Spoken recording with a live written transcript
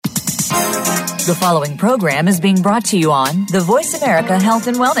The following program is being brought to you on the Voice America Health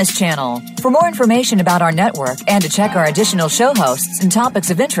and Wellness channel. For more information about our network and to check our additional show hosts and topics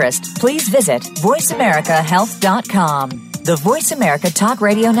of interest, please visit voiceamericahealth.com. The Voice America Talk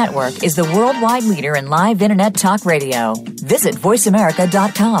Radio Network is the worldwide leader in live Internet talk radio. Visit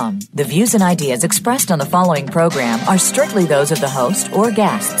voiceamerica.com. The views and ideas expressed on the following program are strictly those of the host or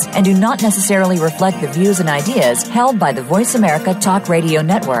guests and do not necessarily reflect the views and ideas held by the Voice America Talk Radio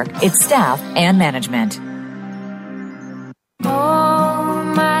Network, its staff, and management.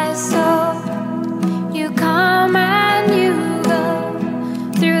 Oh, my soul, you come and you go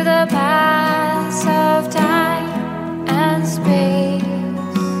through the paths of time and space.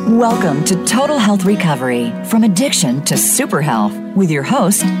 Welcome to Total Health Recovery, from addiction to super health, with your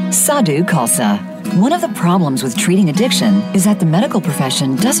host, Sadhu Khalsa. One of the problems with treating addiction is that the medical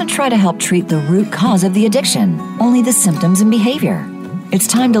profession doesn't try to help treat the root cause of the addiction, only the symptoms and behavior. It's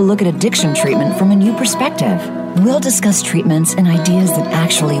time to look at addiction treatment from a new perspective. We'll discuss treatments and ideas that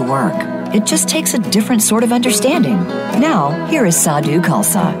actually work. It just takes a different sort of understanding. Now, here is Sadhu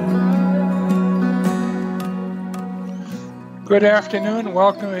Khalsa. Good afternoon.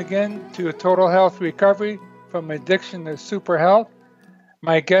 Welcome again to Total Health Recovery, from addiction to super health.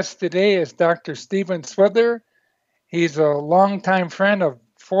 My guest today is Dr. Stephen Swither. He's a longtime friend of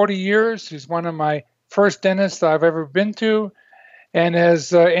 40 years. He's one of my first dentists I've ever been to. And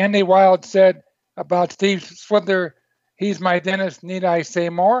as Andy Wilde said about Steve Swither, he's my dentist. Need I say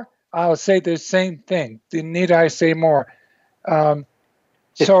more? I'll say the same thing. Need I say more? I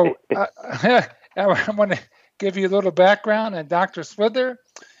want to give you a little background on Dr. Swither,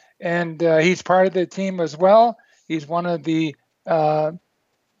 and he's part of the team as well. He's one of the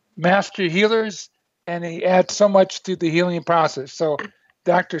master healers, and he adds so much to the healing process. So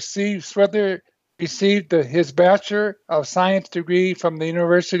Dr. Steve Swither received his Bachelor of Science degree from the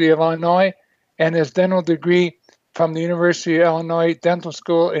University of Illinois and his dental degree from the University of Illinois Dental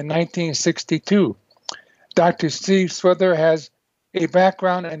School in 1962. Dr. Steve Swither has a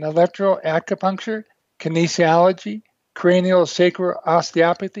background in electroacupuncture, kinesiology, cranial sacral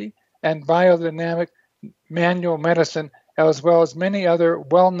osteopathy, and biodynamic manual medicine, as well as many other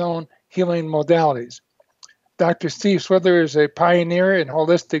well-known healing modalities. Dr. Steve Swither is a pioneer in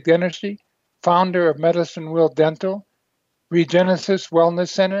holistic dentistry, founder of Medicine Wheel Dental, Regenesis Wellness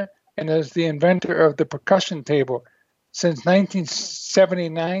Center, and is the inventor of the percussion table. Since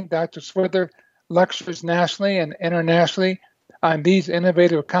 1979, Dr. Swither lectures nationally and internationally on these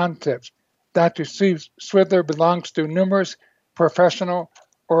innovative concepts. Dr. Steve Swither belongs to numerous professional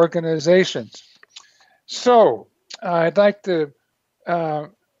organizations. So I'd like to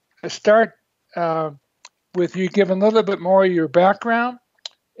start with you giving a little bit more of your background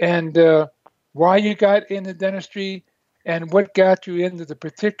and why you got into dentistry and what got you into the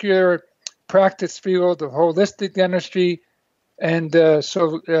particular practice field of holistic dentistry. And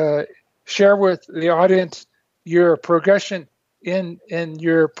share with the audience your progression in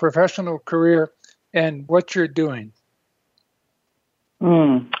your professional career and what you're doing.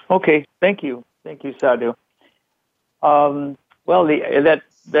 Okay, thank you, Sadhu.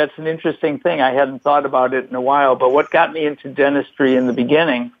 That's an interesting thing. I hadn't thought about it in a while, but what got me into dentistry in the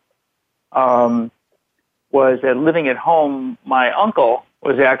beginning was that living at home, my uncle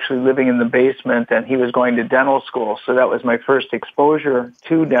was actually living in the basement and he was going to dental school. So that was my first exposure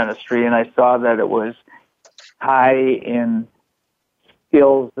to dentistry, and I saw that it was high in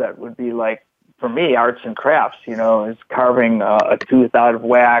skills that would be like, for me, arts and crafts. You know, it's carving a tooth out of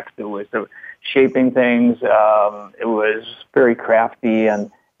wax. It was shaping things. It was very crafty, and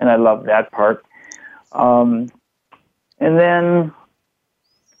I loved that part. And then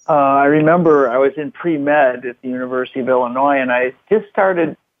I remember I was in pre-med at the University of Illinois, and I just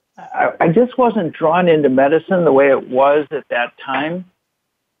started, I just wasn't drawn into medicine the way it was at that time.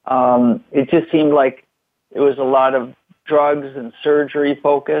 It just seemed like it was a lot of drugs and surgery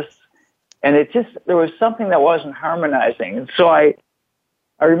focus, and there was something that wasn't harmonizing. And so I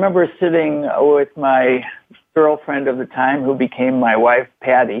remember sitting with my girlfriend of the time, who became my wife,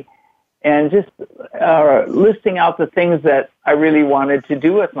 Patty, and just listing out the things that I really wanted to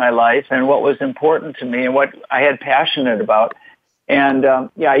do with my life and what was important to me and what I had passionate about. And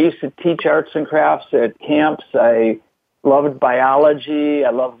I used to teach arts and crafts at camps. I loved biology. I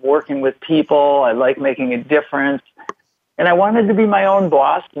loved working with people. I liked making a difference. And I wanted to be my own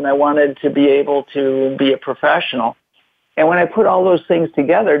boss, and I wanted to be able to be a professional. And when I put all those things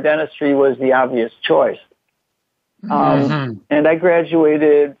together, dentistry was the obvious choice. And I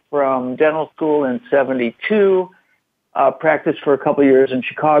graduated from dental school in 1972, practiced for a couple of years in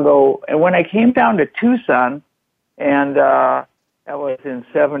Chicago. And when I came down to Tucson and that was in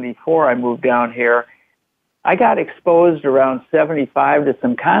 74, I moved down here, I got exposed around 75 to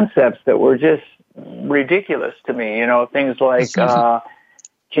some concepts that were just ridiculous to me. You know, things like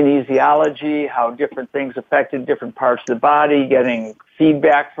kinesiology, how different things affected different parts of the body, getting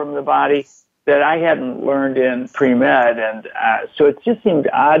feedback from the body that I hadn't learned in pre-med. And so it just seemed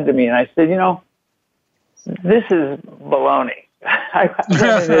odd to me. And I said, you know, this is baloney. I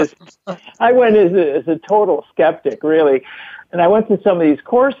went as a total skeptic, really. And I went to some of these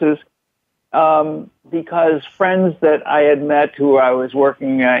courses because friends that I had met who I was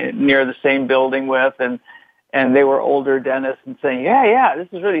working near the same building with, and they were older dentists and saying, yeah, this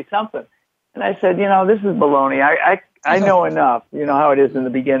is really something. And I said, you know, this is baloney. I know enough. You know how it is in the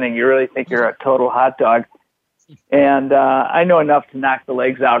beginning. You really think you're a total hot dog. And I know enough to knock the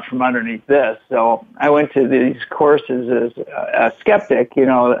legs out from underneath this. So I went to these courses as a skeptic, you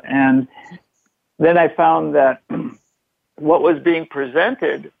know, and then I found that what was being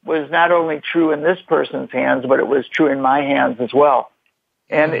presented was not only true in this person's hands, but it was true in my hands as well.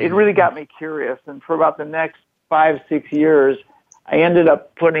 And it really got me curious. And for about the next 5-6 years, I ended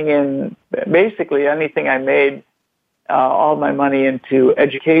up putting in basically anything I made, all my money into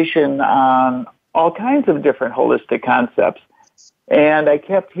education on all kinds of different holistic concepts. And I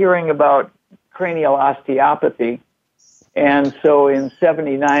kept hearing about cranial osteopathy. And so in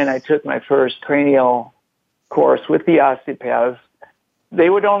 79, I took my first cranial course with the osteopaths. They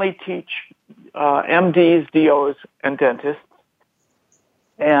would only teach MDs, DOs, and dentists.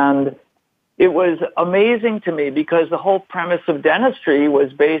 And it was amazing to me because the whole premise of dentistry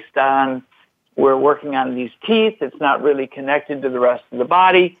was based on we're working on these teeth. It's not really connected to the rest of the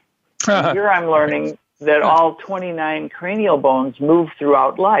body. And here I'm learning that all 29 cranial bones move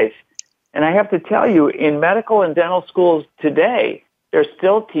throughout life. And I have to tell you, in medical and dental schools today, they're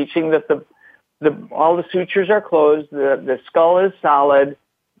still teaching that all the sutures are closed, the skull is solid,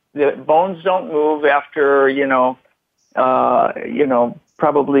 the bones don't move after,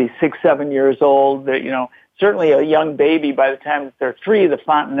 probably 6-7 years old. That, certainly a young baby, by the time that they're 3, the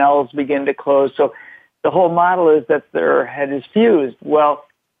fontanelles begin to close. So the whole model is that their head is fused. Well,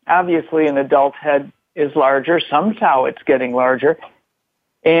 obviously an adult head is larger. Somehow it's getting larger.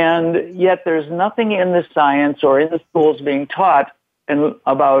 And yet there's nothing in the science or in the schools being taught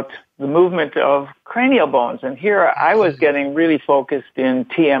about the movement of cranial bones. And here I was getting really focused in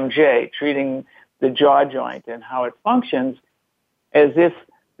TMJ, treating the jaw joint and how it functions, as if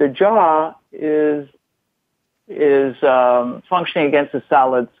the jaw is functioning against a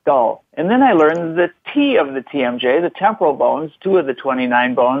solid skull. And then I learned the T of the TMJ, the temporal bones, 2 of the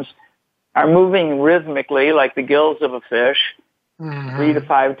 29 bones, are moving rhythmically like the gills of a fish, 3 to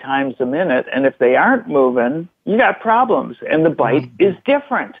 5 times a minute. And if they aren't moving, you got problems. And the bite is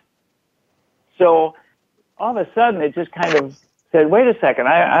different. So all of a sudden, it just kind of said, wait a second,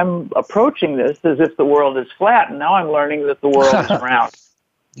 I'm approaching this as if the world is flat, and now I'm learning that the world is round.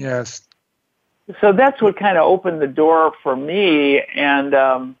 Yes. So that's what kind of opened the door for me, and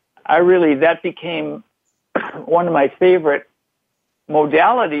that became one of my favorite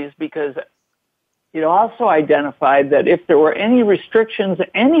modalities because it also identified that if there were any restrictions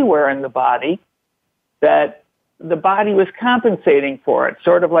anywhere in the body, that the body was compensating for it.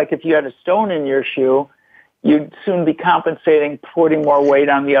 Sort of like if you had a stone in your shoe, you'd soon be compensating, putting more weight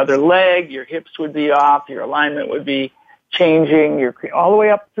on the other leg, your hips would be off, your alignment would be changing, all the way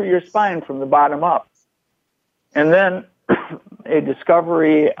up through your spine from the bottom up. And then a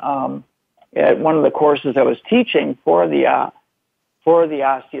discovery at one of the courses I was teaching for the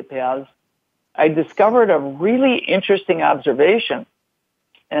osteopaths, I discovered a really interesting observation,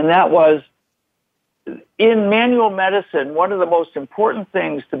 and that was in manual medicine, one of the most important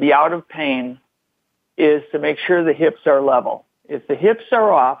things to be out of pain is to make sure the hips are level. If the hips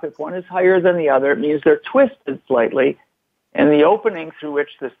are off, if one is higher than the other, it means they're twisted slightly, and the opening through which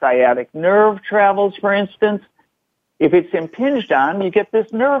the sciatic nerve travels, for instance, if it's impinged on, you get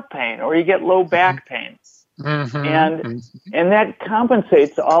this nerve pain or you get low back pain. And that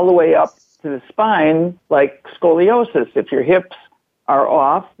compensates all the way up to the spine like scoliosis. If your hips are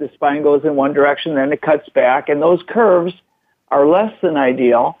off, the spine goes in one direction, then it cuts back, and those curves are less than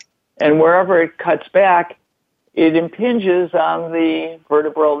ideal. And wherever it cuts back, it impinges on the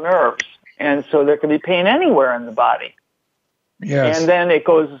vertebral nerves. And so there can be pain anywhere in the body. Yes. And then it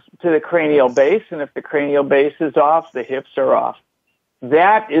goes to the cranial base, and if the cranial base is off, the hips are off.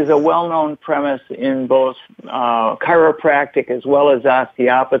 That is a well-known premise in both chiropractic as well as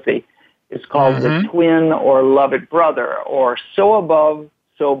osteopathy. It's called the twin or loved brother, or so above,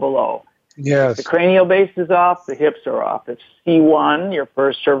 so below. Yes. If the cranial base is off, the hips are off. If C1, your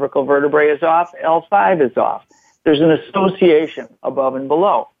first cervical vertebrae, is off, L5 is off. There's an association above and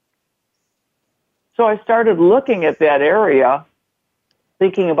below. So I started looking at that area,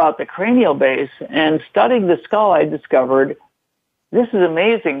 thinking about the cranial base, and studying the skull, I discovered this is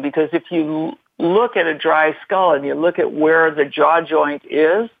amazing, because if you look at a dry skull and you look at where the jaw joint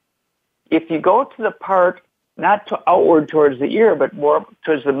is, if you go to the part not outward towards the ear, but more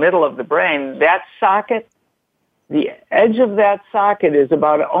towards the middle of the brain, that socket, the edge of that socket is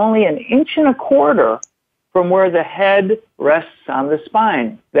about only 1.25 inches from where the head rests on the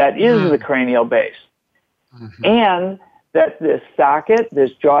spine. That is the cranial base. Mm-hmm. And that this socket,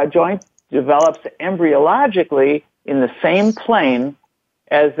 this jaw joint, develops embryologically in the same plane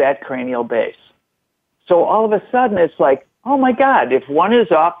as that cranial base. So all of a sudden it's like, oh my God, if one is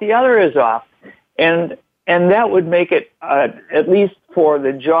off, the other is off. And that would make it, at least for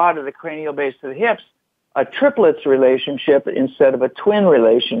the jaw to the cranial base to the hips, a triplets relationship instead of a twin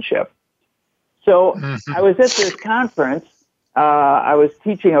relationship. So I was at this conference, I was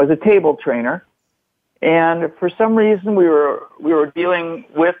teaching, I was a table trainer, and for some reason we were dealing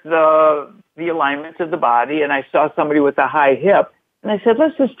with the alignment of the body, and I saw somebody with a high hip, and I said,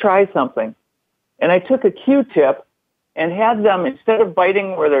 let's just try something. And I took a Q-tip and had them, instead of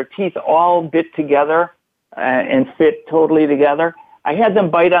biting where their teeth all bit together and fit totally together, I had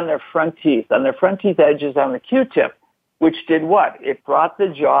them bite on their front teeth edges on the Q-tip, which did what? It brought the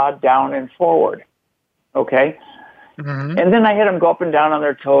jaw down and forward, okay? Mm-hmm. And then I had them go up and down on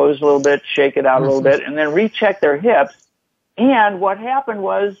their toes a little bit, shake it out a little bit, and then recheck their hips. And what happened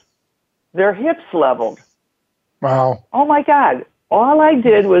was their hips leveled. Wow. Oh, my God. All I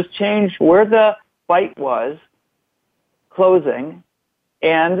did was change where the bite was, closing,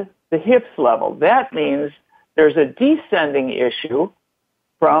 and the hips leveled. That means there's a descending issue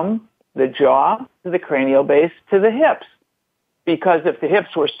from the jaw to the cranial base to the hips. Because if the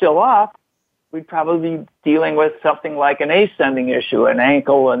hips were still off, we'd probably be dealing with something like an ascending issue, an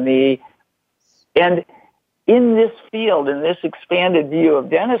ankle, a knee. And in this field, in this expanded view of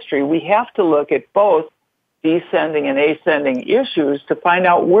dentistry, we have to look at both descending and ascending issues to find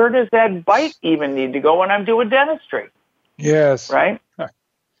out where does that bite even need to go when I'm doing dentistry. Yes. Right?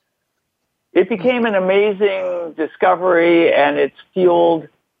 It became an amazing discovery, and it's fueled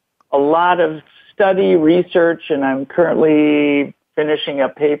a lot of study, research, and I'm currently finishing a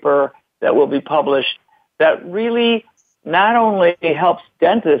paper that will be published that really not only helps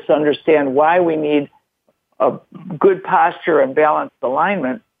dentists understand why we need a good posture and balanced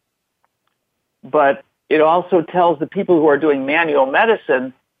alignment, but it also tells the people who are doing manual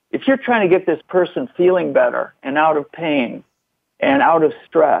medicine, if you're trying to get this person feeling better and out of pain and out of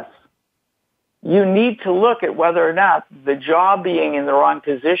stress, you need to look at whether or not the jaw being in the wrong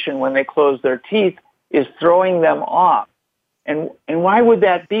position when they close their teeth is throwing them off. And why would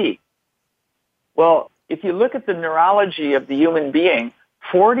that be? Well, if you look at the neurology of the human being,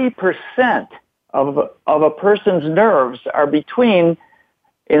 40% of a person's nerves are in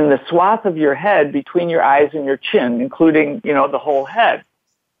the swath of your head, between your eyes and your chin, including, the whole head.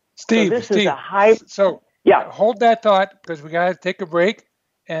 Steve, is a high... hold that thought, because we got to take a break,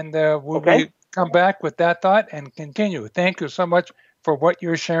 and we'll come back with that thought and continue. Thank you so much for what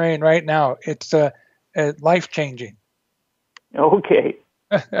you're sharing right now. It's life-changing. Okay.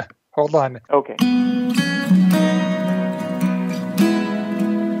 Hold on. Okay.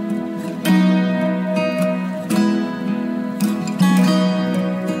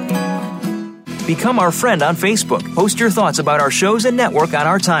 Become our friend on Facebook. Post your thoughts about our shows and network on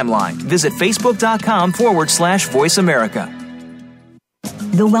our timeline. Visit facebook.com/Voice America.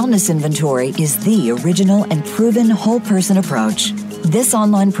 The Wellness Inventory is the original and proven whole person approach. This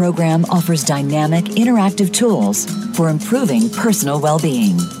online program offers dynamic, interactive tools for improving personal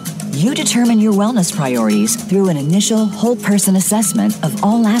well-being. You determine your wellness priorities through an initial whole person assessment of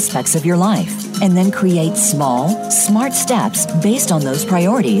all aspects of your life, and then create small, smart steps based on those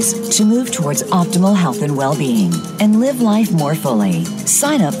priorities to move towards optimal health and well-being and live life more fully.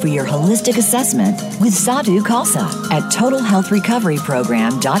 Sign up for your holistic assessment with Sadhu Khalsa at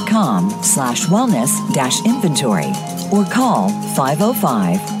totalhealthrecoveryprogram.com/wellness-inventory or call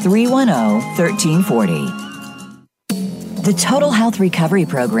 505-310-1340. The Total Health Recovery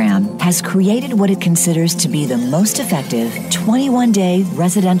Program has created what it considers to be the most effective 21-day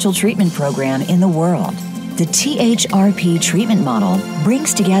residential treatment program in the world. The THRP treatment model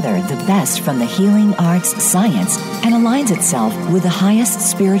brings together the best from the healing arts, science, and aligns itself with the highest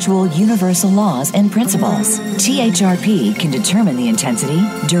spiritual universal laws and principles. THRP can determine the intensity,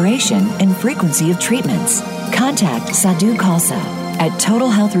 duration, and frequency of treatments. Contact Sadhu Khalsa at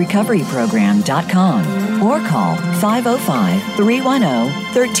totalhealthrecoveryprogram.com or call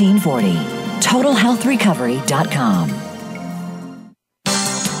 505-310-1340. TotalHealthRecovery.com.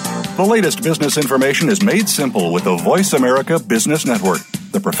 The latest business information is made simple with the Voice America Business Network.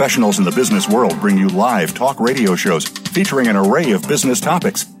 The professionals in the business world bring you live talk radio shows featuring an array of business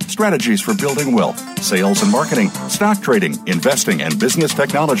topics, strategies for building wealth, sales and marketing, stock trading, investing, and business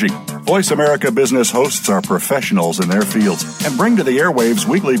technology. Voice America Business hosts are professionals in their fields and bring to the airwaves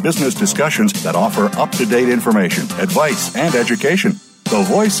weekly business discussions that offer up-to-date information, advice, and education. The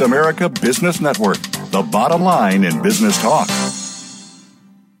Voice America Business Network, the bottom line in business talk.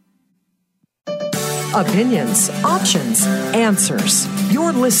 Opinions, options, answers.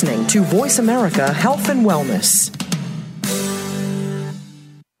 You're listening to Voice America Health and Wellness.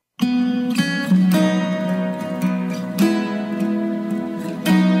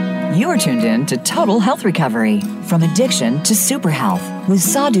 You are tuned in to Total Health Recovery, from addiction to super health with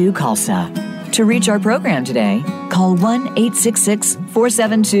Sadhu Khalsa. To reach our program today, call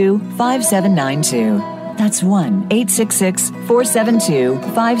 1-866-472-5792. That's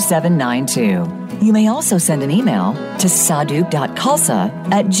 1-866-472-5792. You may also send an email to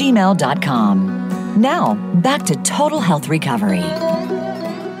sadhu.khalsa@gmail.com. Now, back to Total Health Recovery.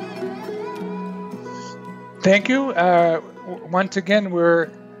 Thank you. Once again, we're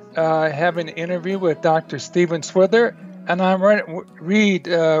having an interview with Dr. Stephen Swither, and I'm going to read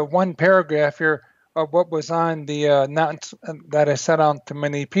one paragraph here of what was on the announcement that I sent out to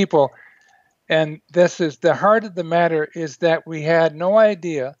many people. And this is: the heart of the matter is that we had no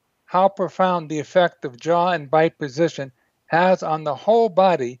idea how profound the effect of jaw and bite position has on the whole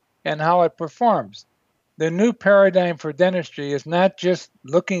body and how it performs. The new paradigm for dentistry is not just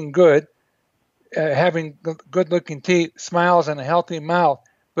looking good, having good-looking teeth, smiles, and a healthy mouth,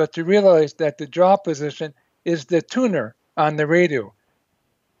 but to realize that the jaw position is the tuner on the radio.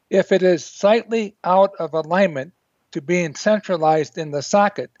 If it is slightly out of alignment to being centralized in the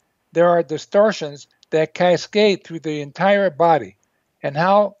socket, there are distortions that cascade through the entire body and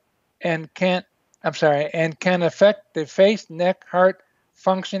can affect the face, neck, heart,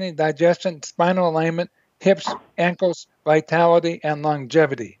 functioning, digestion, spinal alignment, hips, ankles, vitality, and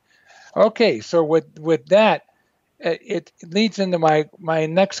longevity. Okay, so with that, it leads into my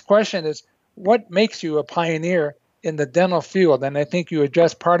next question is, what makes you a pioneer in the dental field? And I think you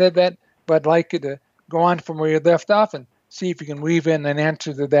addressed part of that, but I'd like you to go on from where you left off and see if you can weave in an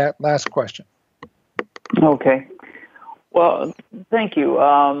answer to that last question. Okay. Well, thank you.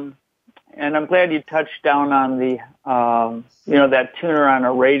 And I'm glad you touched down on the, that tuner on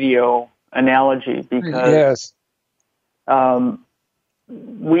a radio analogy, because yes.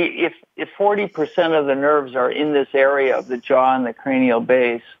 If 40% of the nerves are in this area of the jaw and the cranial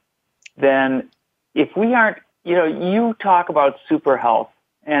base, then if we aren't, you talk about super health,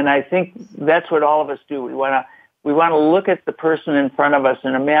 and I think that's what all of us do. We want to look at the person in front of us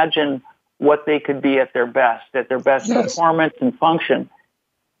and imagine what they could be at their best Yes. performance and function.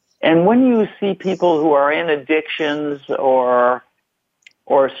 And when you see people who are in addictions or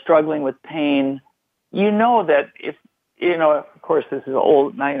struggling with pain, you know that of course, this is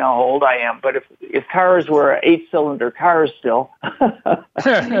old. I know how old I am, but if cars were 8-cylinder cars still,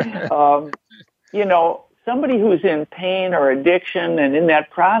 somebody who's in pain or addiction and in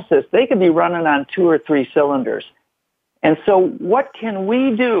that process, they could be running on 2 or 3 cylinders. And so what can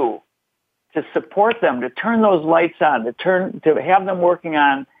we do to support them, to turn those lights on, to have them working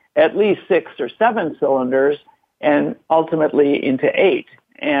on at least 6 or 7 cylinders and ultimately into 8?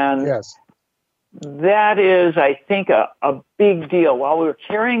 And Yes. that is, I think, a big deal. While we're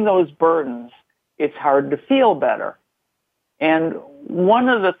carrying those burdens, it's hard to feel better. And one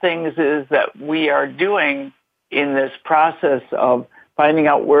of the things is that we are doing in this process of finding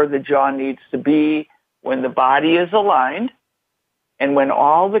out where the jaw needs to be when the body is aligned and when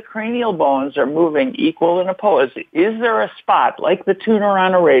all the cranial bones are moving equal and opposed. Is there a spot, like the tuner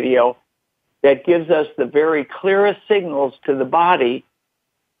on a radio, that gives us the very clearest signals to the body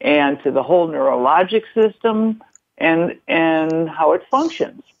and to the whole neurologic system and how it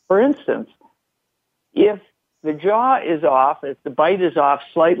functions? For instance, if the jaw is off, if the bite is off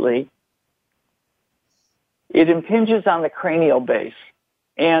slightly, it impinges on the cranial base.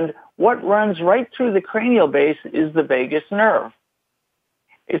 And what runs right through the cranial base is the vagus nerve.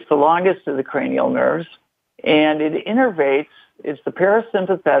 It's the longest of the cranial nerves, and it innervates. It's the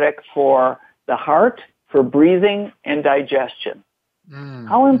parasympathetic for the heart, for breathing, and digestion.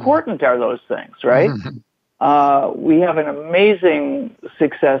 How important are those things, right? We have an amazing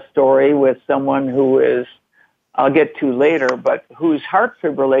success story with someone who is, I'll get to later, but whose heart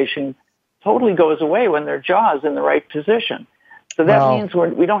fibrillation totally goes away when their jaw is in the right position. So that means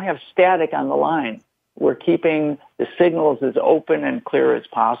we don't have static on the line. We're keeping the signals as open and clear as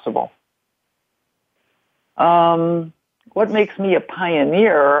possible. What makes me a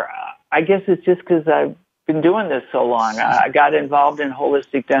pioneer? I guess it's just because I've been doing this so long. I got involved in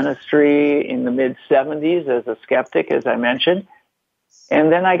holistic dentistry in the mid-'70s as a skeptic, as I mentioned.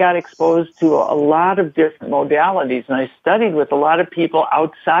 And then I got exposed to a lot of different modalities, and I studied with a lot of people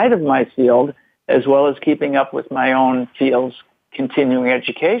outside of my field, as well as keeping up with my own field's continuing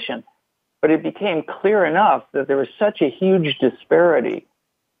education. But it became clear enough that there was such a huge disparity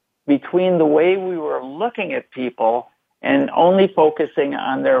between the way we were looking at people and only focusing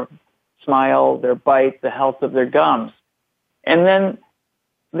on their smile, their bite, the health of their gums. And then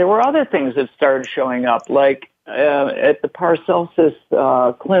there were other things that started showing up, like at the Paracelsus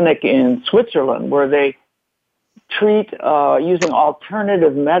clinic in Switzerland, where they treat using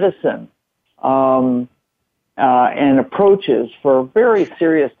alternative medicine and approaches for very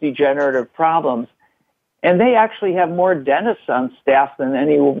serious degenerative problems. And they actually have more dentists on staff than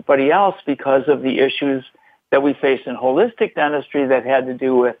anybody else because of the issues that we face in holistic dentistry that had to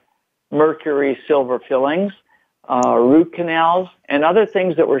do with mercury silver fillings, root canals, and other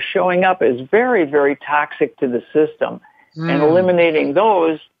things that were showing up as very, very toxic to the system. And eliminating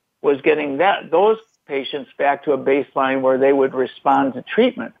those was getting those patients back to a baseline where they would respond to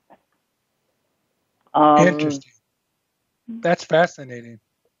treatment. Interesting. That's fascinating.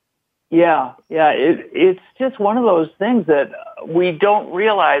 Yeah. It's just one of those things that we don't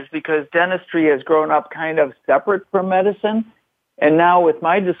realize because dentistry has grown up kind of separate from medicine. And now with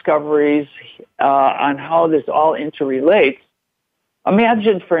my discoveries on how this all interrelates,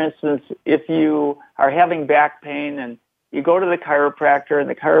 imagine, for instance, if you are having back pain and you go to the chiropractor and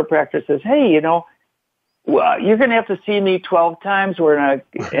the chiropractor says, hey, you're going to have to see me 12 times.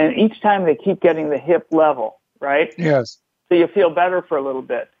 And each time they keep getting the hip level, right? Yes. So you feel better for a little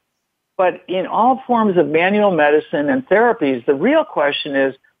bit. But in all forms of manual medicine and therapies, the real question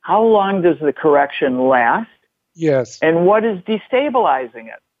is, how long does the correction last? Yes. And what is destabilizing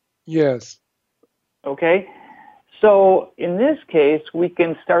it? Yes. Okay? So in this case, we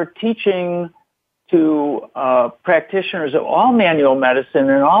can start teaching to practitioners of all manual medicine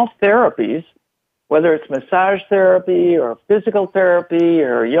and all therapies, whether it's massage therapy or physical therapy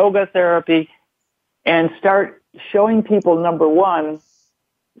or yoga therapy, and start showing people, number one,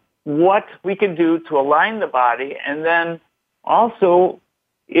 what we can do to align the body, and then also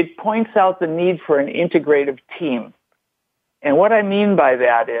it points out the need for an integrative team. And what I mean by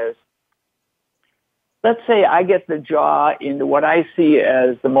that is, let's say I get the jaw into what I see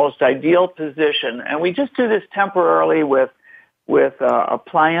as the most ideal position, and we just do this temporarily with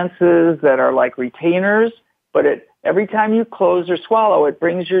appliances that are like retainers, but every time you close or swallow, it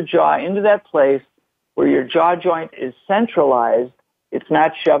brings your jaw into that place where your jaw joint is centralized. It's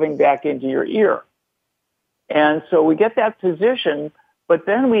not shoving back into your ear. And so we get that position, but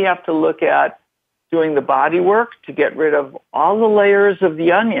then we have to look at doing the body work to get rid of all the layers of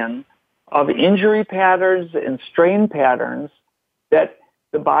the onion of injury patterns and strain patterns that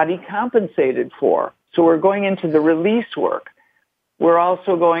the body compensated for. So we're going into the release work. We're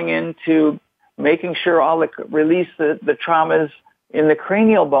also going into making sure release the traumas in the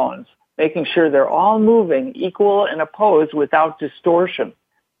cranial bones, making sure they're all moving equal and opposed without distortion.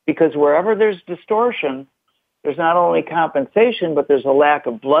 Because wherever there's distortion, there's not only compensation, but there's a lack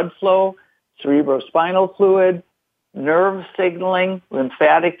of blood flow, cerebrospinal fluid, nerve signaling,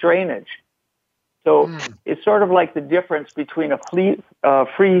 lymphatic drainage. So it's sort of like the difference between a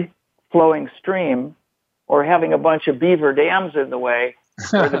free-flowing stream or having a bunch of beaver dams in the way.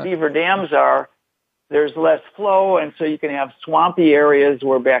 Where the beaver dams are, there's less flow, and so you can have swampy areas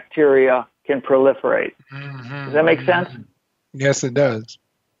where bacteria can proliferate. Does that make sense? Yes, it does.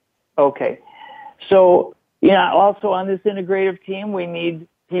 Okay. So, also on this integrative team, we need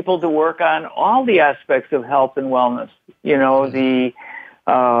people to work on all the aspects of health and wellness. The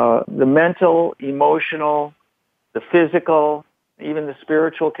mental, emotional, the physical, even the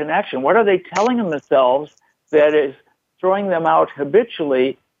spiritual connection. What are they telling themselves that is throwing them out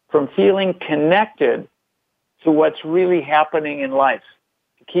habitually from feeling connected to what's really happening in life,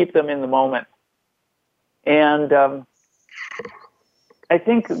 to keep them in the moment? And I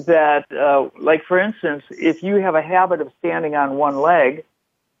think that, like, for instance, if you have a habit of standing on one leg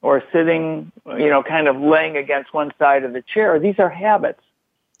or sitting, kind of laying against one side of the chair, these are habits.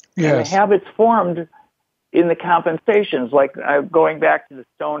 Yes. And the habits formed in the compensations, like going back to the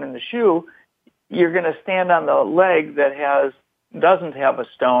stone in the shoe, you're going to stand on the leg that doesn't have a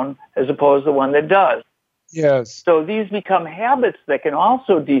stone as opposed to the one that does. Yes. So these become habits that can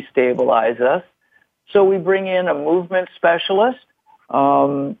also destabilize us. So we bring in a movement specialist,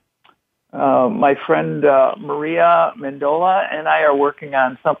 My friend Maria Mendola and I are working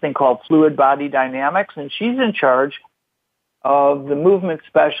on something called fluid body dynamics, and she's in charge of the movement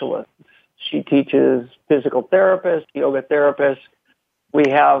specialists. She teaches physical therapists, yoga therapists. We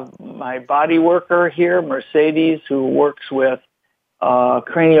have my body worker here, Mercedes, who works with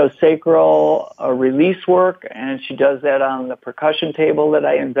craniosacral release work, and she does that on the percussion table that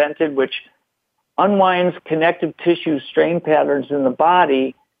I invented, which unwinds connective tissue strain patterns in the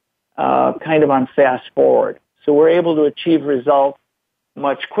body kind of on fast forward. So we're able to achieve results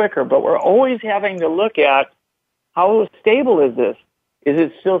much quicker, but we're always having to look at how stable is this? Is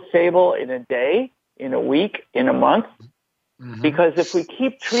it still stable in a day, in a week, in a month? Mm-hmm. Because if we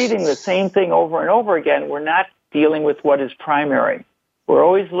keep treating the same thing over and over again, we're not dealing with what is primary. We're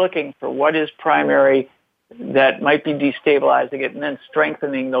always looking for what is primary that might be destabilizing it and then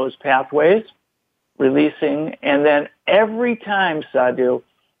strengthening those pathways, releasing, and then every time, Sadhu,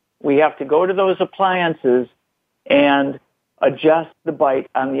 we have to go to those appliances and adjust the bite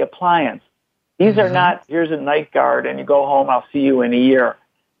on the appliance. These are not, here's a night guard and you go home, I'll see you in a year.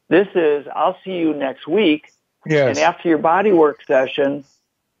 This is, I'll see you next week. Yes. And after your body work session,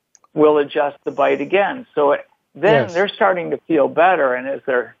 we'll adjust the bite again. So then they're starting to feel better, and as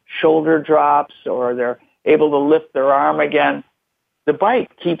their shoulder drops or they're able to lift their arm again, the bite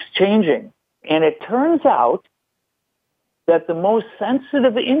keeps changing. And it turns out that the most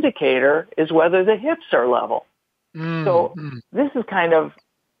sensitive indicator is whether the hips are level. So this is kind of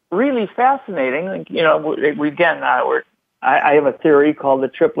really fascinating. You know, I have a theory called the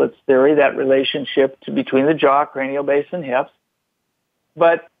triplets theory, that relationship between the jaw, cranial base, and hips.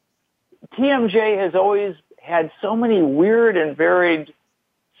 But TMJ has always had so many weird and varied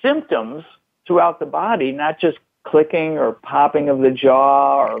symptoms throughout the body, not just clicking or popping of the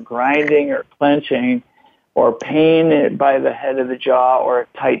jaw or grinding or clenching or pain by the head of the jaw or a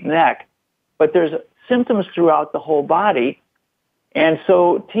tight neck. But there's symptoms throughout the whole body. And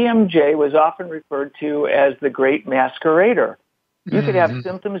so TMJ was often referred to as the great masquerader. You could have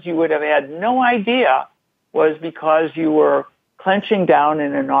symptoms you would have had no idea was because you were clenching down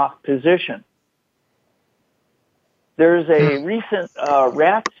in an off position. There's a recent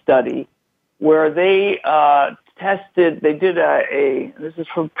rat study where they this is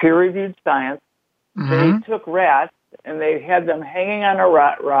from peer-reviewed science, they took rats and they had them hanging on a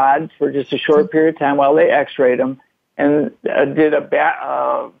rod for just a short period of time while they x-rayed them, and did a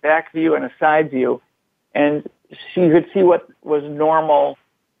back view and a side view, and you could see what was normal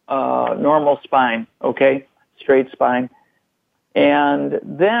spine, okay, straight spine. And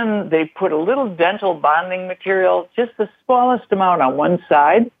then they put a little dental bonding material, just the smallest amount on one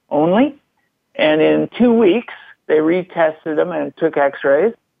side only, and in 2 weeks they retested them and took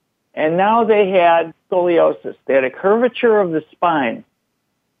x-rays, and now they had scoliosis. They had a curvature of the spine.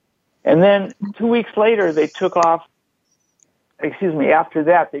 And then 2 weeks later after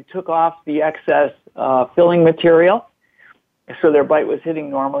that, they took off the excess filling material, so their bite was hitting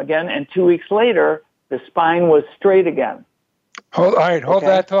normal again, and 2 weeks later, the spine was straight again. Hold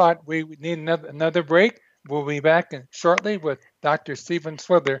that thought. We need another break. We'll be back shortly with Dr. Stephen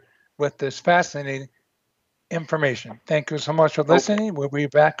Swither with this fascinating information. Thank you so much for listening. Okay. We'll be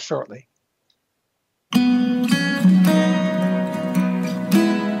back shortly.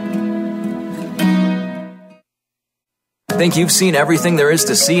 Think you've seen everything there is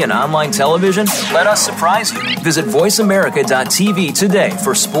to see in online television? Let us surprise you. Visit voiceamerica.tv today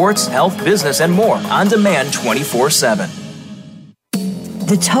for sports, health, business, and more on demand 24/7.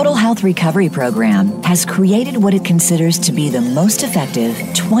 The Total Health Recovery Program has created what it considers to be the most effective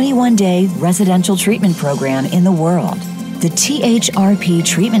 21-day residential treatment program in the world. The THRP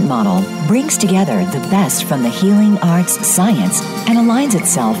treatment model brings together the best from the healing arts science and aligns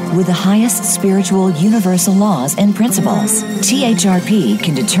itself with the highest spiritual universal laws and principles. THRP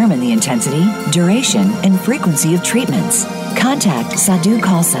can determine the intensity, duration, and frequency of treatments. Contact Sadhu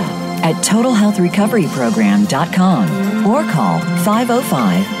Khalsa at TotalHealthRecoveryProgram.com or call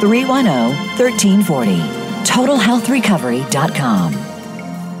 505-310-1340. TotalHealthRecovery.com.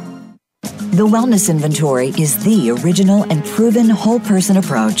 The Wellness Inventory is the original and proven whole person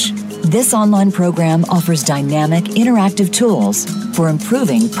approach. This online program offers dynamic, interactive tools for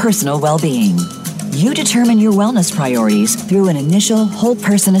improving personal well-being. You determine your wellness priorities through an initial whole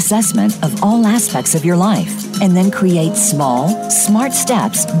person assessment of all aspects of your life, and then create small, smart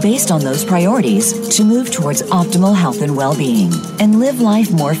steps based on those priorities to move towards optimal health and well-being and live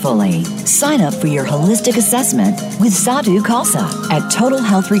life more fully. Sign up for your holistic assessment with Sadhu Khalsa at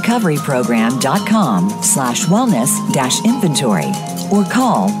TotalHealthRecoveryProgram.com/wellness-inventory or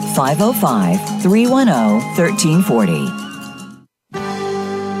call 505-310-1340.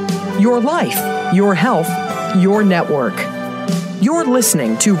 your life, your health, your network. You're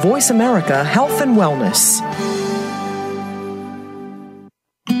listening to Voice America Health and Wellness.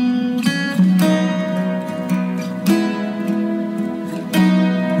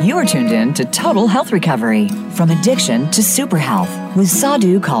 You're tuned in to Total Health Recovery, from addiction to super health with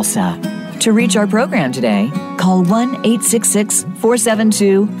Sadhu Khalsa. To reach our program today, call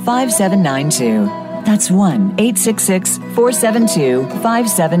 1-866-472-5792. That's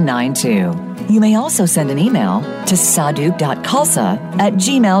 1-866-472-5792. You may also send an email to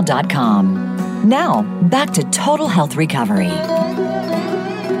sadhu.khalsa@gmail.com. Now, back to Total Health Recovery.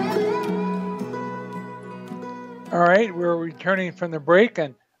 All right, we're returning from the break,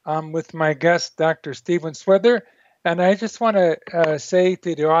 and I'm with my guest, Dr. Stephen Swither. And I just want to say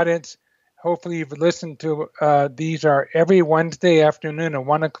to the audience, hopefully you've listened to these are every Wednesday afternoon at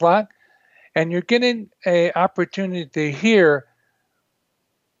 1 o'clock. And you're getting an opportunity to hear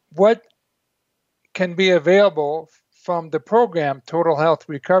what can be available from the program Total Health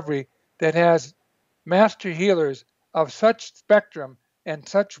Recovery that has master healers of such spectrum and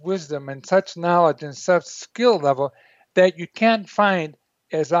such wisdom and such knowledge and such skill level that you can't find,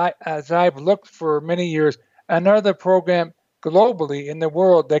 as I've looked for many years, another program globally in the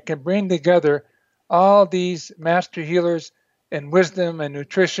world that can bring together all these master healers and wisdom and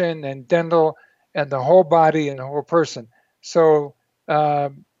nutrition and dental and the whole body and the whole person. So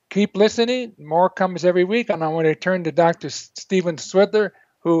keep listening. More comes every week. And I want to turn to Dr. Stephen Swither,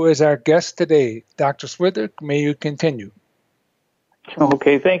 who is our guest today. Dr. Swither, may you continue.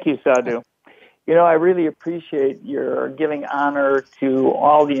 Okay, thank you, Sadhu. You know, I really appreciate your giving honor to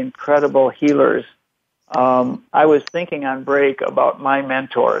all the incredible healers. I was thinking on break about my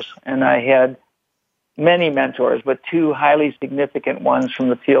mentors, and I had many mentors, but two highly significant ones from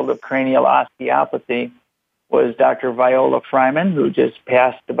the field of cranial osteopathy was Dr. Viola Fryman, who just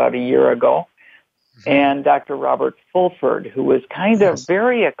passed about a year ago, and Dr. Robert Fulford, who was kind of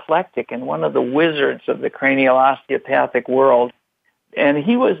very eclectic and one of the wizards of the cranial osteopathic world. And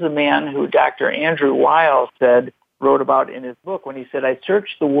he was the man who Dr. Andrew Weil wrote about in his book when he said, I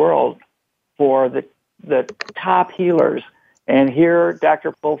searched the world for the top healers. And here,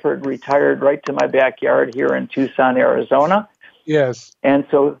 Dr. Fulford retired right to my backyard here in Tucson, Arizona. Yes. And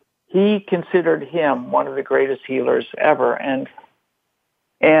so he considered him one of the greatest healers ever. And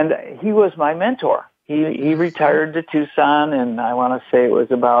he was my mentor. He retired to Tucson, and I want to say it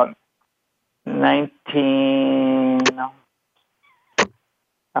was about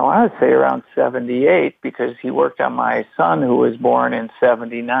 78, because he worked on my son who was born in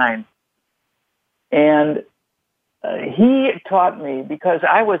 79. And he taught me, because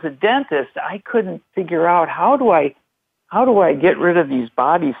I was a dentist, I couldn't figure out how do I get rid of these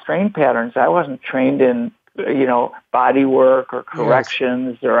body strain patterns. I wasn't trained in, body work or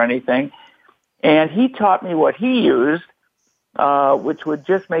corrections or anything. And he taught me what he used, which would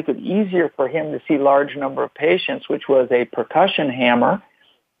just make it easier for him to see large number of patients, which was a percussion hammer,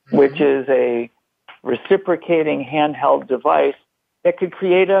 which is a reciprocating handheld device that could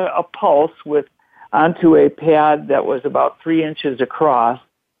create a pulse onto a pad that was about 3 inches across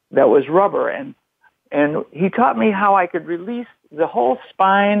that was rubber. And he taught me how I could release the whole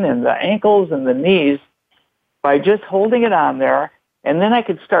spine and the ankles and the knees by just holding it on there. And then I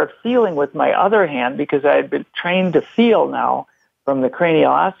could start feeling with my other hand, because I had been trained to feel now from the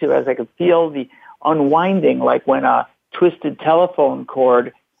cranial osteopaths. I could feel the unwinding, like when a twisted telephone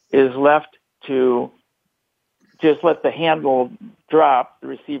cord is left to just let the handle drop, the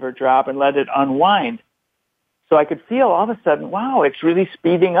receiver drop, and let it unwind. So I could feel all of a sudden, wow, it's really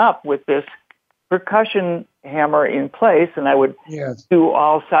speeding up with this percussion hammer in place, and I would do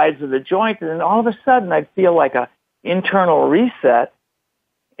all sides of the joint, and then all of a sudden I'd feel like a internal reset,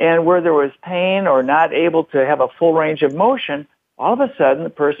 and where there was pain or not able to have a full range of motion, all of a sudden the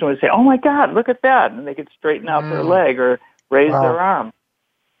person would say, oh my God, look at that, and they could straighten out their leg or raise their arm.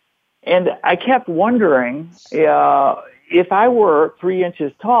 And I kept wondering, if I were 3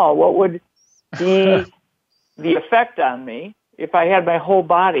 inches tall, what would be the effect on me if I had my whole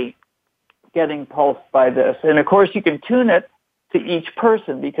body getting pulsed by this? And of course, you can tune it to each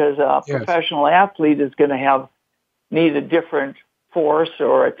person, because a professional athlete is going to need a different force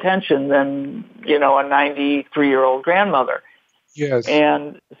or attention than, a 93-year-old grandmother. Yes.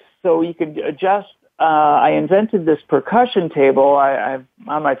 And so you could adjust. I invented this percussion table. I'm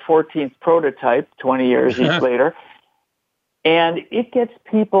on my 14th prototype, 20 years later. And it gets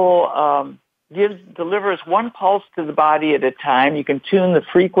people, delivers one pulse to the body at a time. You can tune the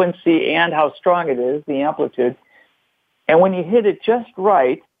frequency and how strong it is, the amplitude. And when you hit it just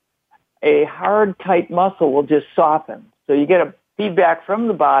right, a hard, tight muscle will just soften. So you get a feedback from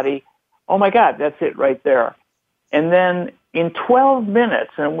the body oh my God, that's it right there. And then in 12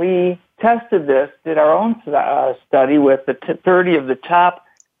 minutes, and we tested this, did our own study with the 30 of the top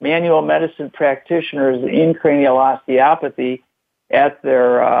manual medicine practitioners in cranial osteopathy at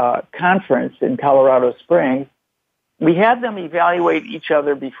their conference in Colorado Springs. We had them evaluate each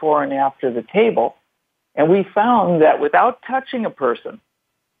other before and after the table, and we found that without touching a person,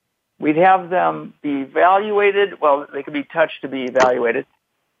 we'd have them be evaluated. Well, they could be touched to be evaluated,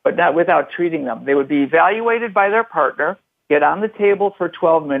 but not without treating them. They would be evaluated by their partner, get on the table for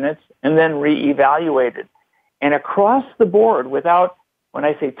 12 minutes, and then re-evaluated. And across the board, without, when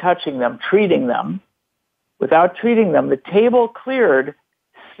I say touching them, treating them, without treating them, the table cleared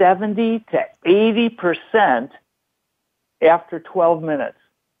 70 to 80% after 12 minutes.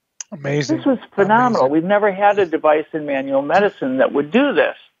 Amazing. This was phenomenal. Amazing. We've never had a device in manual medicine that would do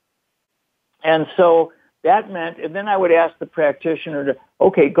this. And so that meant, and then I would ask the practitioner to,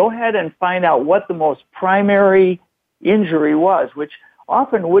 okay, go ahead and find out what the most primary injury was, which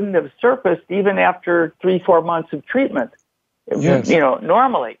often wouldn't have surfaced even after 3-4 months of treatment, yes.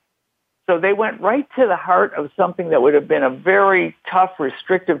 Normally. So they went right to the heart of something that would have been a very tough,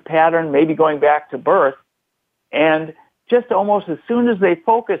 restrictive pattern, maybe going back to birth. And just almost as soon as they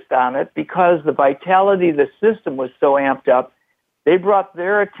focused on it, because the vitality of the system was so amped up, they brought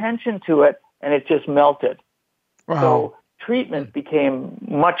their attention to it, and it just melted. Wow. So treatment became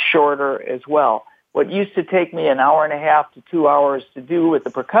much shorter as well. What used to take me an hour and a half to 2 hours to do with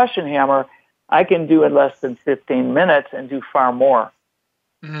the percussion hammer, I can do in less than 15 minutes and do far more.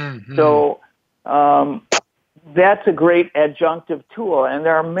 Mm-hmm. So that's a great adjunctive tool, and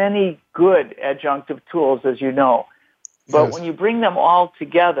there are many good adjunctive tools, as you know. But yes. when you bring them all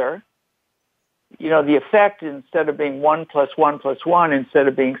together, the effect, instead of being 1 + 1 + 1, instead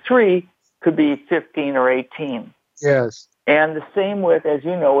of being 3, could be 15 or 18. Yes. And the same with, as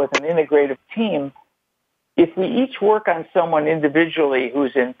you know, with an integrative team, if we each work on someone individually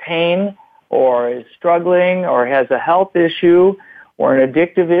who's in pain or is struggling or has a health issue or an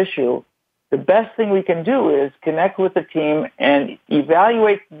addictive issue, the best thing we can do is connect with the team and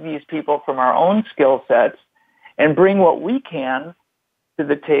evaluate these people from our own skill sets and bring what we can to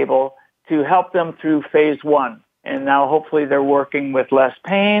the table to help them through phase 1. And now hopefully they're working with less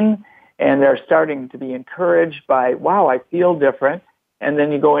pain, and they're starting to be encouraged by, wow, I feel different. And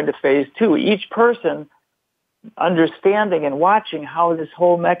then you go into phase 2. Each person understanding and watching how this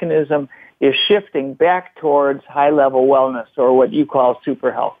whole mechanism is shifting back towards high-level wellness, or what you call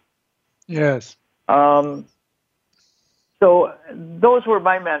super health. Yes. So those were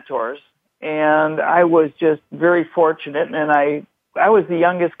my mentors, and I was just very fortunate, and I was the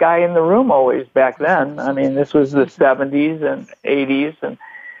youngest guy in the room always back then. I mean, this was the 70s and 80s, and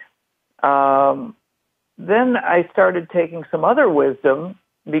then I started taking some other wisdom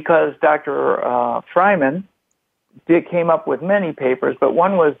because Dr. Fryman came up with many papers, but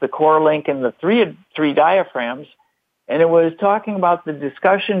one was the core link in the three diaphragms, and it was talking about the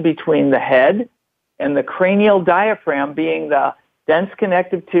discussion between the head and the cranial diaphragm being the dense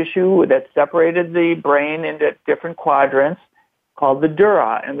connective tissue that separated the brain into different quadrants called the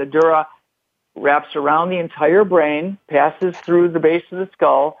dura, and the dura wraps around the entire brain, passes through the base of the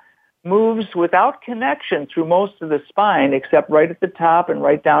skull, moves without connection through most of the spine, except right at the top and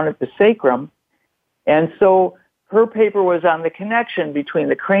right down at the sacrum. And so her paper was on the connection between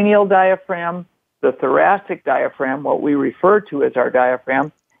the cranial diaphragm, the thoracic diaphragm, what we refer to as our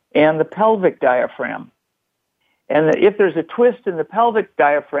diaphragm, and the pelvic diaphragm. And if there's a twist in the pelvic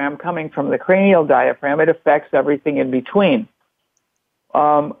diaphragm coming from the cranial diaphragm, it affects everything in between.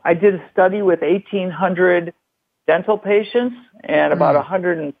 I did a study with 1,800 dental patients and about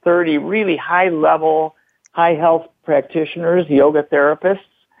 130 really high-level, high-health practitioners, yoga therapists,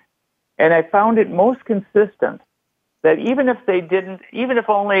 and I found it most consistent that even if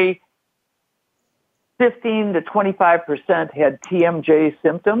only 15 to 25% had TMJ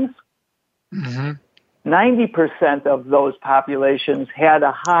symptoms, 90% of those populations had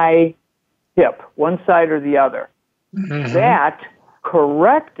a high hip, one side or the other. That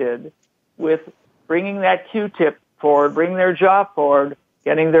corrected with bringing that Q-tip forward, bringing their jaw forward,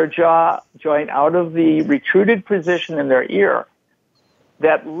 getting their jaw joint out of the retruded position in their ear,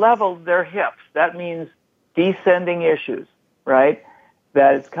 that leveled their hips. That means descending issues, right?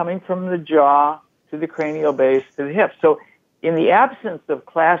 That it's coming from the jaw to the cranial base to the hips. So in the absence of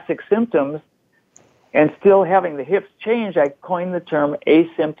classic symptoms and still having the hips change, I coined the term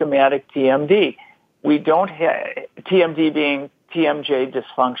asymptomatic TMD. We don't have TMD being TMJ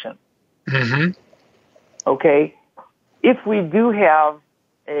dysfunction. Okay? If we do have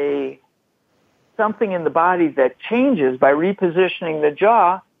something in the body that changes by repositioning the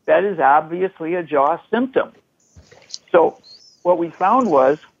jaw, that is obviously a jaw symptom. So what we found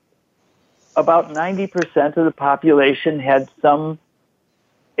was about 90% of the population had some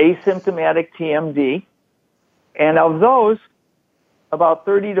asymptomatic TMD, and of those, about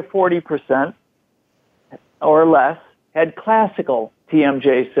 30 to 40% or less had classical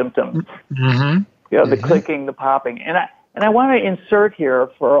TMJ symptoms. Mm-hmm. The clicking, the popping. And I want to insert here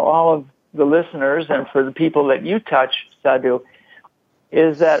for all of the listeners and for the people that you touch, Sadhu,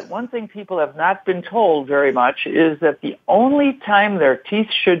 is that one thing people have not been told very much is that the only time their teeth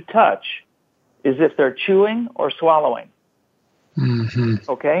should touch is if they're chewing or swallowing. Mm-hmm.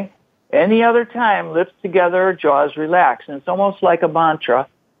 Okay? Any other time, lips together, jaws relaxed. And it's almost like a mantra.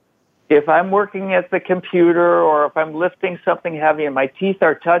 If I'm working at the computer or if I'm lifting something heavy and my teeth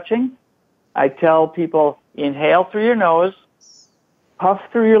are touching, I tell people, inhale through your nose, puff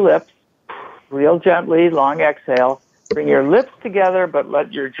through your lips, real gently, long exhale. Bring your lips together, but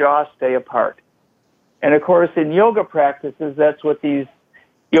let your jaw stay apart. And, of course, in yoga practices, that's what these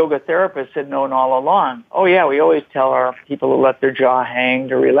yoga therapists had known all along. Oh, yeah, we always tell our people to let their jaw hang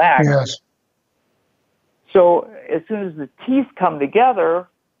to relax. Yes. So as soon as the teeth come together,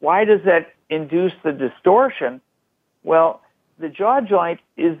 why does that induce the distortion? Well, the jaw joint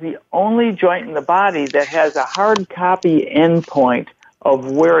is the only joint in the body that has a hard copy endpoint of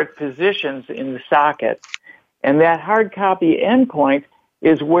where it positions in the socket. And that hard copy endpoint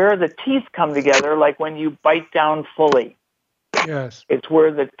is where the teeth come together, like when you bite down fully. Yes. It's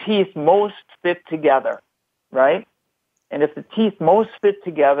where the teeth most fit together, right? And if the teeth most fit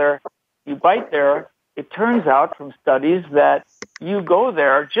together, you bite there, it turns out from studies that you go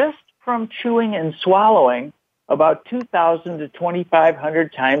there just from chewing and swallowing about 2,000 to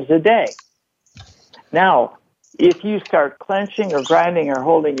 2,500 times a day. Now, if you start clenching or grinding or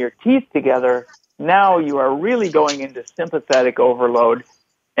holding your teeth together, now you are really going into sympathetic overload,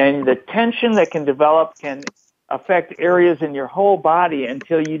 and the tension that can develop can affect areas in your whole body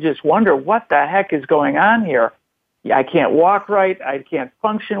until you just wonder, what the heck is going on here? I can't walk right. I can't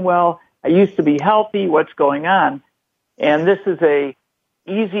function well. I used to be healthy. What's going on? And this is a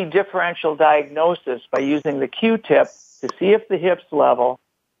easy differential diagnosis by using the Q-tip to see if the hips level,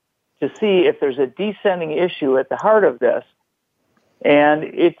 to see if there's a descending issue at the heart of this. And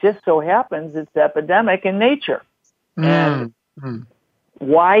it just so happens it's epidemic in nature. And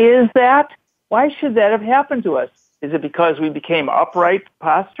why is that? Why should that have happened to us? Is it because we became upright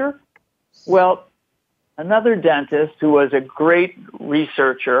posture? Well, another dentist who was a great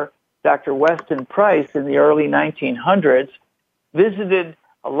researcher, Dr. Weston Price, in the early 1900s, visited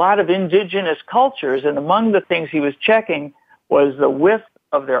a lot of indigenous cultures, and among the things he was checking was the width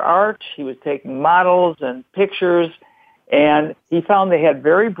of their arch. He was taking models and pictures, and he found they had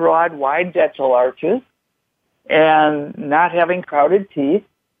very broad, wide dental arches and not having crowded teeth,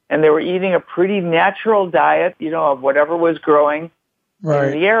 and they were eating a pretty natural diet, of whatever was growing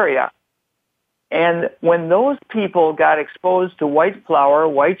in the area. And when those people got exposed to white flour,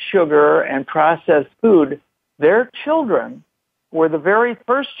 white sugar, and processed food, their children were the very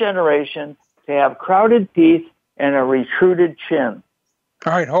first generation to have crowded teeth and a retruded chin.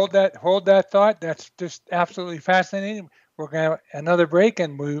 All right, hold that thought. That's just absolutely fascinating. We're going to have another break,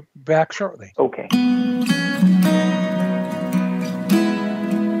 and we'll be back shortly. Okay.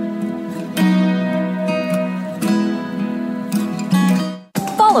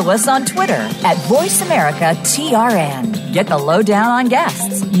 Follow us on Twitter at VoiceAmericaTRN. Get the lowdown on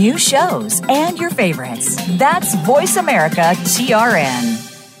guests, new shows, and your favorites. That's VoiceAmericaTRN.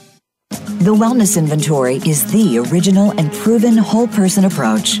 The Wellness Inventory is the original and proven whole person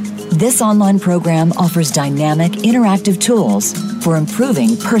approach. This online program offers dynamic, interactive tools for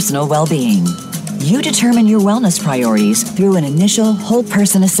improving personal well-being. You determine your wellness priorities through an initial whole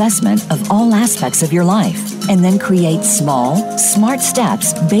person assessment of all aspects of your life, and then create small, smart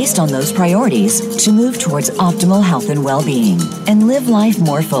steps based on those priorities to move towards optimal health and well-being and live life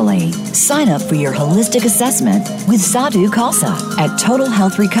more fully. Sign up for your holistic assessment with Sadhu Khalsa at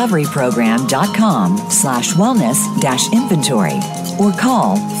TotalHealthRecovery Program.com/wellness-inventory or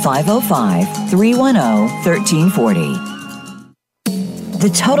call 505-310-1340. The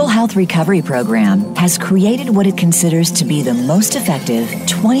Total Health Recovery Program has created what it considers to be the most effective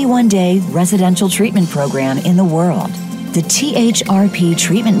 21-day residential treatment program in the world. The THRP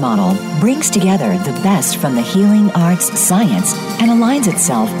treatment model brings together the best from the healing arts, science, and aligns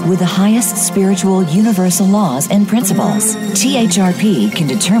itself with the highest spiritual universal laws and principles. THRP can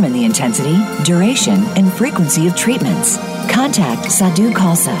determine the intensity, duration, and frequency of treatments. Contact Sadhu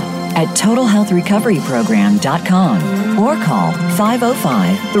Khalsa at TotalHealthRecoveryProgram.com or call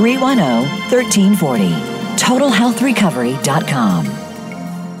 505-310-1340. TotalHealthRecovery.com.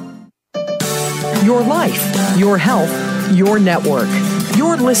 Your life, your health, your network.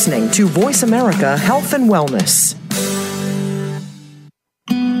 You're listening to Voice America Health and Wellness.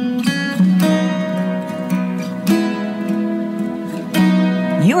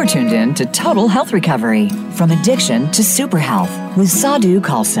 You're tuned in to Total Health Recovery, from addiction to super health with Sadhu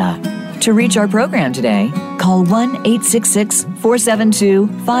Khalsa. To reach our program today, call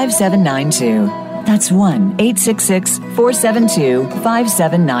 1-866-472-5792. That's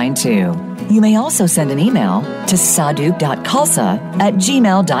 1-866-472-5792. You may also send an email to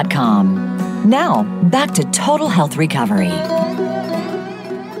sadhu.khalsa@gmail.com. Now, back to Total Health Recovery.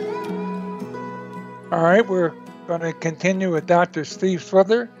 All right, we're going to continue with Dr. Steve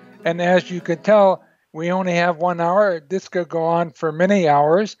Swither. And as you can tell, we only have 1 hour. This could go on for many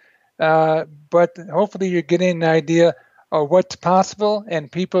hours. But hopefully you're getting an idea of what's possible and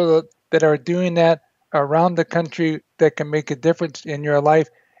people that are doing that around the country that can make a difference in your life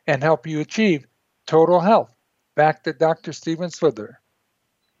and help you achieve total health. Back to Dr. Stephen Swither.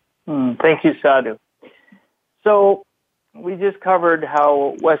 Thank you, Sadhu. So we just covered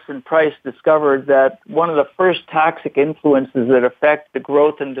how Weston Price discovered that one of the first toxic influences that affect the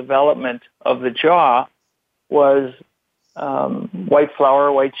growth and development of the jaw was white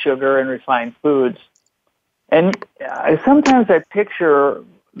flour, white sugar, and refined foods. And sometimes I picture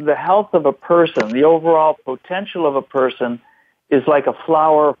the health of a person, the overall potential of a person, is like a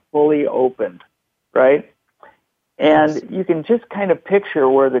flower fully opened, right? And you can just kind of picture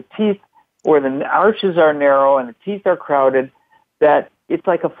where the arches are narrow and the teeth are crowded, that it's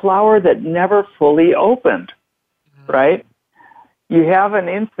like a flower that never fully opened, right? You have an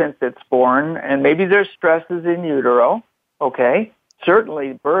infant that's born, and maybe there's stresses in utero, okay?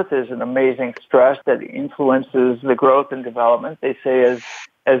 Certainly birth is an amazing stress that influences the growth and development. They say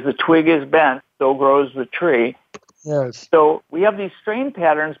as the twig is bent, so grows the tree. Yes. So we have these strain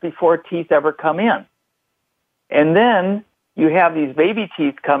patterns before teeth ever come in. And then you have these baby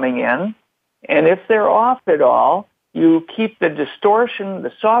teeth coming in, and if they're off at all, you keep the distortion,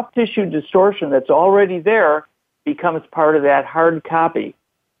 the soft tissue distortion that's already there becomes part of that hard copy.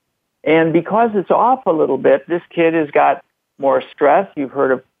 And because it's off a little bit, this kid has got more stress. You've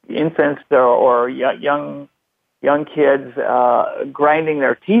heard of infants or young kids grinding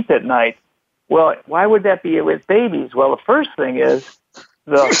their teeth at night. Well, why would that be with babies? Well, the first thing is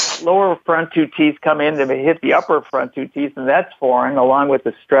the lower front two teeth come in to hit the upper front two teeth, and that's foreign, along with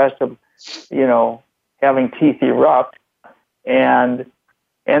the stress of, having teeth erupt. And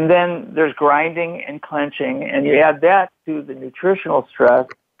then there's grinding and clenching, and you add that to the nutritional stress,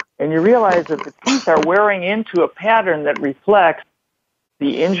 and you realize that the teeth are wearing into a pattern that reflects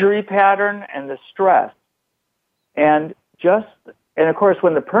the injury pattern and the stress. And of course,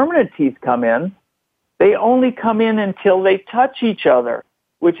 when the permanent teeth come in, they only come in until they touch each other,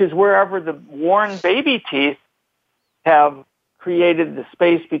 which is wherever the worn baby teeth have created the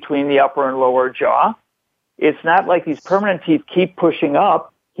space between the upper and lower jaw. It's not like these permanent teeth keep pushing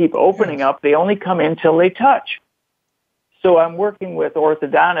up, keep opening up. They only come in till they touch. So I'm working with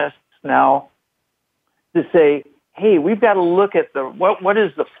orthodontists now to say, hey, we've got to look at what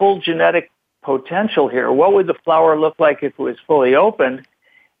is the full genetic potential here? What would the flower look like if it was fully opened?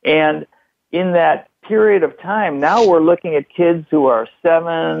 And in that period of time, now we're looking at kids who are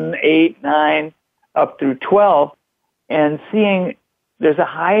 7, 8, 9, up through 12, and seeing there's a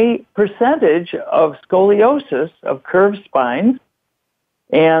high percentage of scoliosis, of curved spines,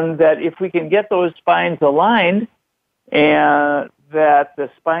 and that if we can get those spines aligned, and that the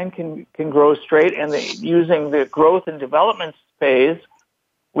spine can grow straight, and using the growth and development phase,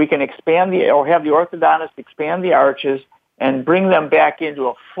 we can expand or have the orthodontist expand the arches and bring them back into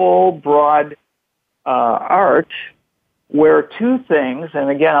a full, broad arch, where two things, and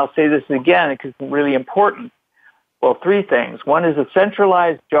again, I'll say this again because it's really important. Well, three things. One is a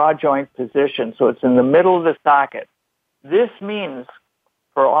centralized jaw joint position, so it's in the middle of the socket. This means,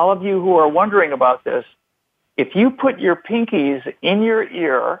 for all of you who are wondering about this, if you put your pinkies in your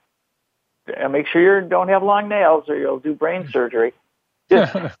ear, and make sure you don't have long nails or you'll do brain surgery,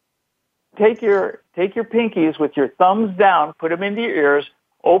 just take your pinkies with your thumbs down, put them into your ears,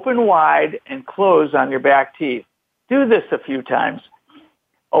 open wide, and close on your back teeth. Do this a few times.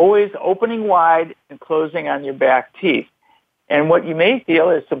 Always opening wide and closing on your back teeth. And what you may feel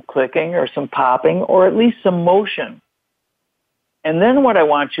is some clicking or some popping or at least some motion. And then what I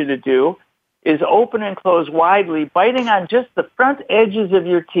want you to do is open and close widely, biting on just the front edges of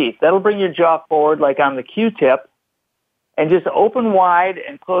your teeth. That'll bring your jaw forward like on the Q-tip. And just open wide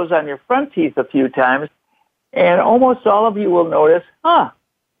and close on your front teeth a few times. And almost all of you will notice,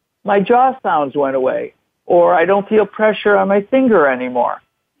 my jaw sounds went away, or I don't feel pressure on my finger anymore.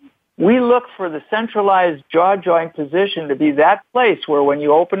 we look for the centralized jaw joint position to be that place where when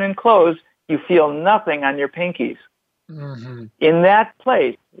you open and close, you feel nothing on your pinkies. Mm-hmm. In that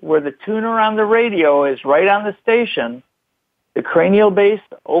place where the tuner on the radio is right on the station, the cranial base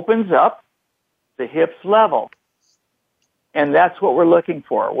opens up, the hips level. And that's what we're looking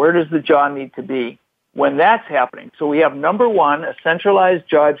for. Where does the jaw need to be when that's happening? So we have number one, a centralized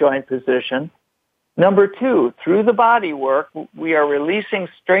jaw joint position. Number two, through the body work, we are releasing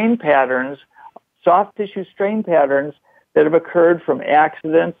strain patterns, soft tissue strain patterns that have occurred from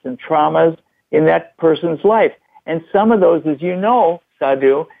accidents and traumas in that person's life. And some of those, as you know,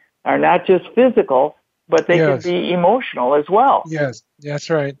 Sadhu, are not just physical, but they can be emotional as well. Yes, that's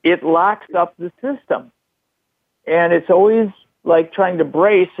right. It locks up the system. And it's always like trying to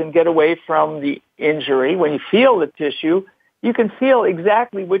brace and get away from the injury. When you feel the tissue, you can feel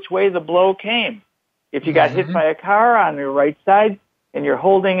exactly which way the blow came. If you got hit by a car on your right side and you're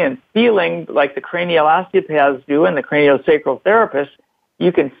holding and feeling like the cranial osteopaths do and the craniosacral therapists,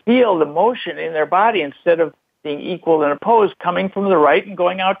 you can feel the motion in their body instead of being equal and opposed coming from the right and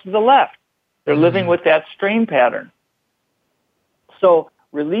going out to the left. They're living with that strain pattern. So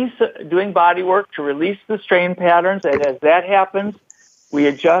doing body work to release the strain patterns, and as that happens, we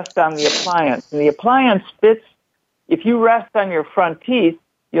adjust on the appliance. And the appliance fits, if you rest on your front teeth,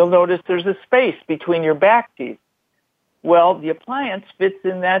 you'll notice there's a space between your back teeth. Well, the appliance fits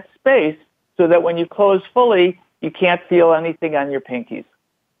in that space so that when you close fully, you can't feel anything on your pinkies.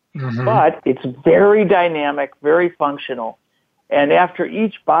 But it's very dynamic, very functional. And after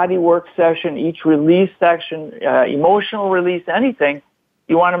each body work session, each release section, emotional release, anything,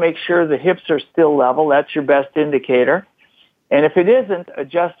 you want to make sure the hips are still level. That's your best indicator. And if it isn't,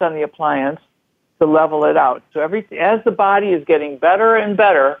 adjust on the appliance to level it out. So as the body is getting better and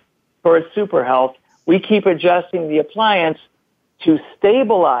better towards super health, we keep adjusting the appliance to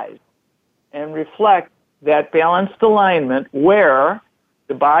stabilize and reflect that balanced alignment where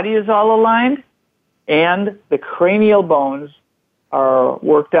the body is all aligned and the cranial bones are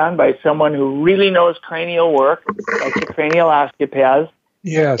worked on by someone who really knows cranial work, like the cranial osteopaths.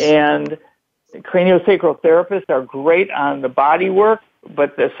 Yes. And craniosacral therapists are great on the body work,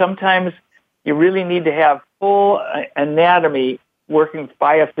 but sometimes you really need to have full anatomy working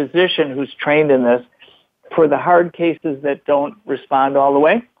by a physician who's trained in this for the hard cases that don't respond all the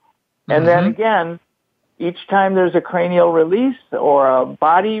way. And then again, each time there's a cranial release or a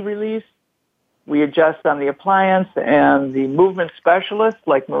body release, we adjust on the appliance, and the movement specialist,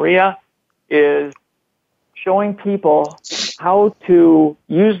 like Maria, is showing people how to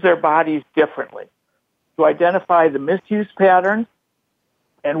use their bodies differently, to identify the misuse patterns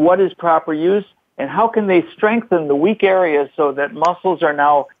and what is proper use, and how can they strengthen the weak areas so that muscles are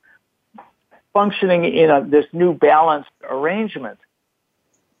now functioning in this new balanced arrangement.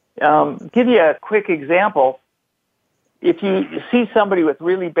 Give you a quick example. If you see somebody with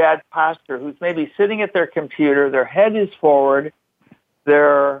really bad posture who's maybe sitting at their computer, their head is forward,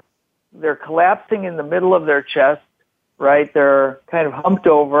 they're collapsing in the middle of their chest, right? They're kind of humped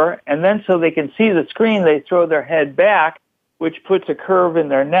over, and then so they can see the screen, they throw their head back, which puts a curve in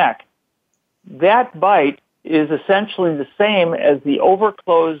their neck. That bite is essentially the same as the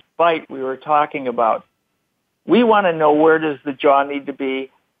overclosed bite we were talking about. We want to know where does the jaw need to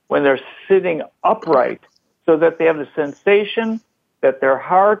be when they're sitting upright so that they have the sensation that their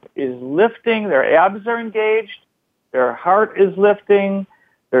heart is lifting, their abs are engaged, their heart is lifting,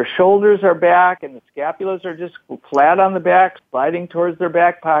 their shoulders are back, and the scapulas are just flat on the back, sliding towards their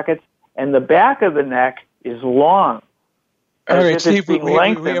back pockets, and the back of the neck is long. All right, as if it's being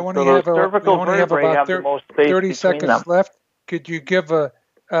lengthened, so those cervical vertebrae have the most space 30 between seconds them. left. Could you give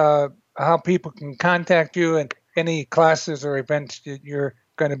how people can contact you and any classes or events that you're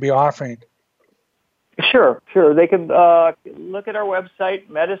going to be offering? Sure. They can look at our website,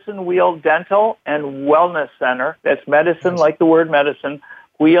 Medicine Wheel Dental and Wellness Center. That's medicine like the word medicine,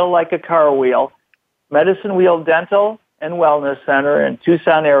 wheel like a car wheel. Medicine Wheel Dental and Wellness Center in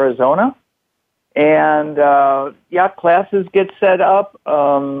Tucson, Arizona. And, classes get set up.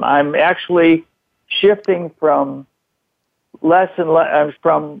 I'm actually shifting from less and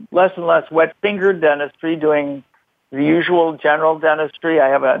less wet-fingered dentistry, doing the usual general dentistry. I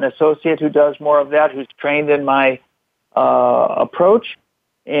have an associate who does more of that, who's trained in my approach.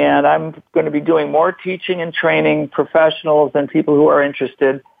 And I'm going to be doing more teaching and training professionals and people who are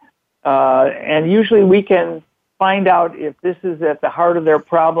interested. And usually we can find out if this is at the heart of their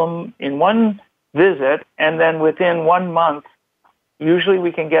problem in one visit, and then within 1 month, usually we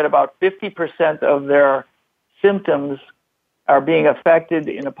can get about 50% of their symptoms are being affected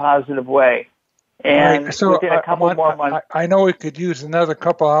in a positive way. And right. So within a couple more months. I know we could use another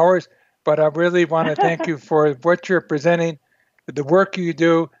couple hours, but I really want to thank you for what you're presenting, the work you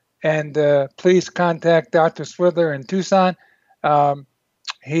do, and please contact Dr. Swither in Tucson.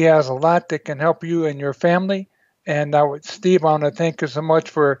 He has a lot that can help you and your family. And Steve, I want to thank you so much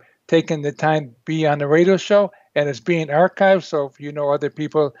for taking the time to be on the radio show, and it's being archived. So if you know other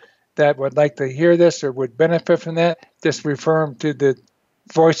people that would like to hear this or would benefit from that, just refer them to the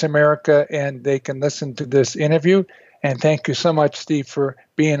Voice America and they can listen to this interview. And thank you so much, Steve, for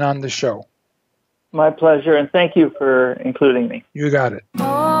being on the show. My pleasure, and thank you for including me. You got it.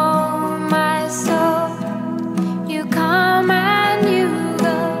 Oh, my soul, you come and you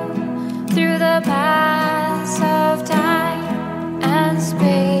go through the paths of time and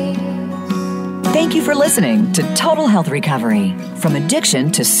space. Thank you for listening to Total Health Recovery, from addiction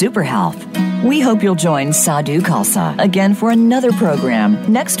to super health. We hope you'll join Sadhu Khalsa again for another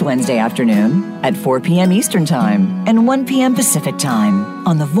program next Wednesday afternoon at 4 p.m. Eastern Time and 1 p.m. Pacific Time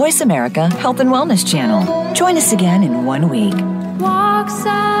on the Voice America Health and Wellness Channel. Join us again in 1 week. Walk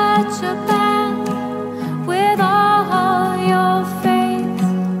such a path with all your faith.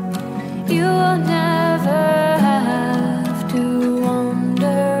 You'll never have to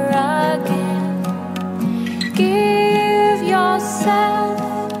wander again. Give yourself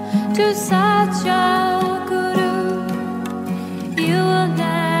to such a